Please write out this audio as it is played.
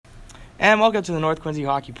And welcome to the North Quincy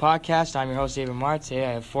Hockey Podcast. I'm your host, David Marr. Today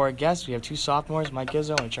I have 4 guests. We have 2 sophomores, Mike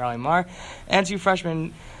Gizzo and Charlie Marr, and 2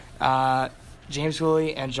 freshmen, James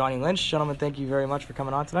Hooley and Johnny Lynch. Gentlemen, thank you very much for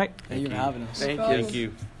coming on tonight. Thank you for having us. Thank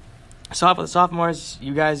you. So off with the sophomores,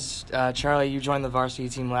 you guys, Charlie, you joined the varsity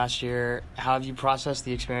team last year. How have you processed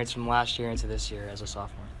the experience from last year into this year as a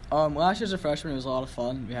sophomore? Last year as a freshman, it was a lot of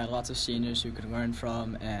fun. We had lots of seniors who could learn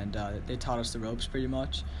from, and they taught us the ropes pretty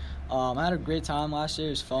much. I had a great time last year.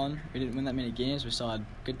 It was fun. We didn't win that many games. We still had a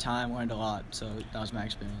good time, learned a lot. So that was my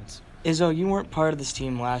experience. Izzo, you weren't part of this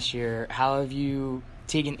team last year. How have you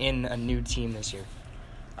taken in a new team this year?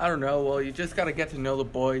 I don't know. Well, you just got to get to know the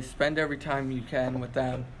boys. Spend every time you can with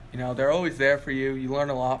them. You know, they're always there for you. You learn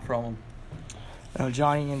a lot from them.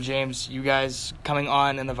 Johnny and James, you guys coming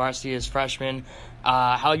on in the varsity as freshmen,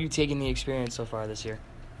 how have you taken the experience so far this year?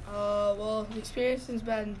 Well, the experience has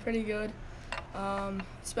been pretty good.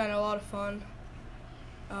 It's been a lot of fun.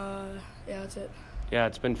 That's it. Yeah,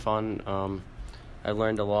 it's been fun. I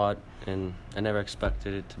learned a lot, and I never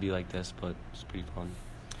expected it to be like this, but it's pretty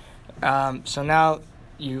fun. So now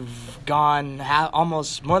you've gone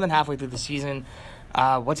almost more than halfway through the season.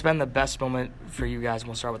 What's been the best moment for you guys?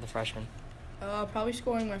 We'll start with the freshmen. Probably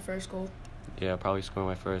scoring my first goal. Yeah, probably scoring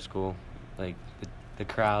my first goal. Like, the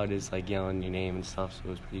crowd is, like, yelling your name and stuff, so it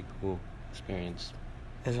was a pretty cool experience.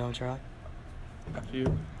 Izzo and Charlie? After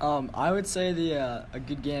you. I would say a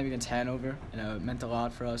good game against Hanover. It meant a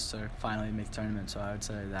lot for us to finally make the tournament, so I would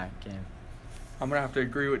say that game. I'm going to have to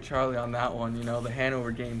agree with Charlie on that one. You know, the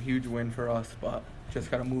Hanover game, huge win for us, but just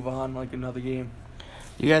got to move on like another game.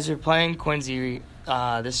 You guys are playing Quincy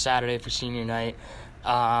this Saturday for senior night.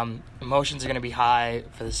 Emotions are going to be high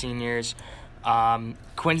for the seniors.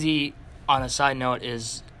 Quincy, on a side note,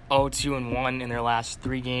 is 0-2-1 in their last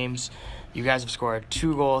 3 games. You guys have scored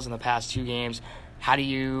 2 goals in the past 2 games. How do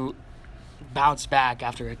you bounce back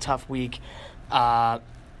after a tough week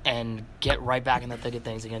and get right back in the thick of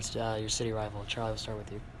things against your city rival? Charlie, we'll start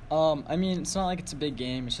with you. It's not like it's a big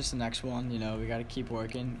game. It's just the next one. We got to keep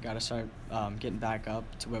working. Got to start getting back up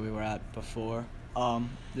to where we were at before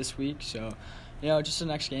this week. So, just the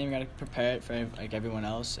next game. We got to prepare it for like everyone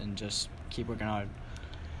else and just keep working hard.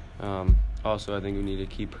 Also, I think we need to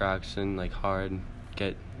keep practicing hard.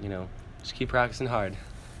 Just keep practicing hard.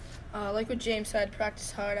 Like what James said,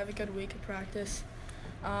 practice hard. Have a good week of practice.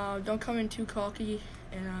 Don't come in too cocky,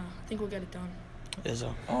 and I think we'll get it done.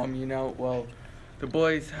 Izzo. Well, the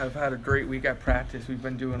boys have had a great week at practice. We've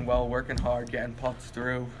been doing well, working hard, getting pucks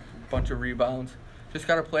through, a bunch of rebounds. Just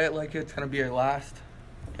got to play it like it's going to be our last.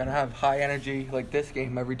 Got to have high energy like this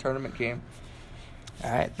game, every tournament game.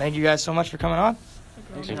 All right. Thank you guys so much for coming on.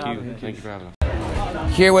 Thank you. Thank you for having us.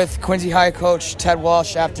 Here with Quincy High coach Ted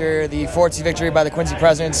Walsh after the 4-2 victory by the Quincy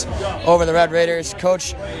Presidents over the Red Raiders.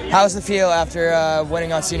 Coach, how's the feel after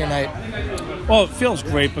winning on senior night? Well, it feels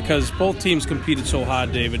great because both teams competed so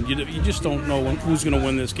hard, David. You just don't know who's going to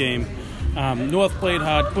win this game. North played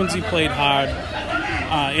hard, Quincy played hard.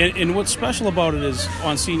 And what's special about it is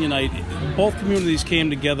on senior night, both communities came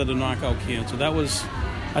together to knock out cancer.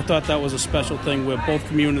 I thought that was a special thing where both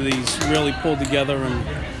communities really pulled together. And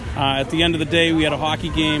at the end of the day, we had a hockey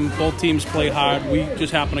game. Both teams played hard. We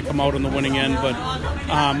just happened to come out on the winning end. But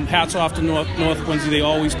hats off to North Quincy. They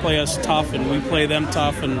always play us tough, and we play them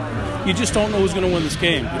tough. And you just don't know who's going to win this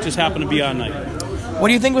game. It just happened to be our night. What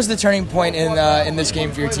do you think was the turning point in this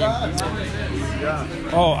game for your team?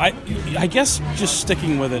 Oh, I guess just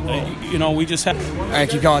sticking with it. We just had. All right,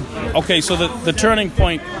 keep going. Okay, so the turning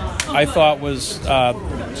point, I thought, was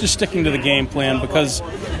just sticking to the game plan, because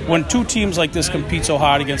when 2 teams like this compete so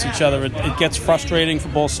hard against each other, it gets frustrating for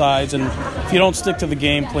both sides, and if you don't stick to the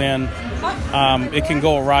game plan, it can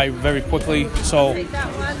go awry very quickly. So,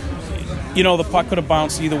 the puck could have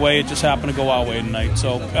bounced either way. It just happened to go our way tonight.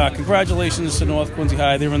 So, congratulations to North Quincy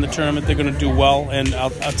High. They're in the tournament. They're going to do well, and I'll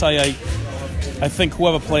tell you, I think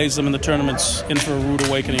whoever plays them in the tournament's in for a rude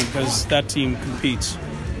awakening, because that team competes.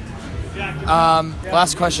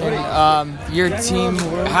 Last question. Your team,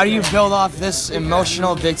 how do you build off this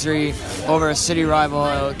emotional victory over a city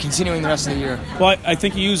rival continuing the rest of the year? Well, I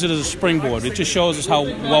think you use it as a springboard. It just shows us how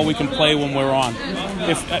well we can play when we're on.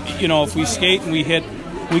 If we skate and we hit,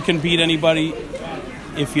 we can beat anybody.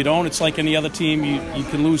 If you don't, it's like any other team. You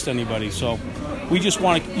can lose to anybody. So we just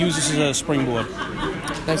want to use this as a springboard.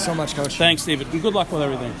 Thanks so much, Coach. Thanks, David. And good luck with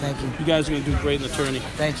everything. Thank you. You guys are going to do great in the tourney.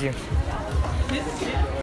 Thank you.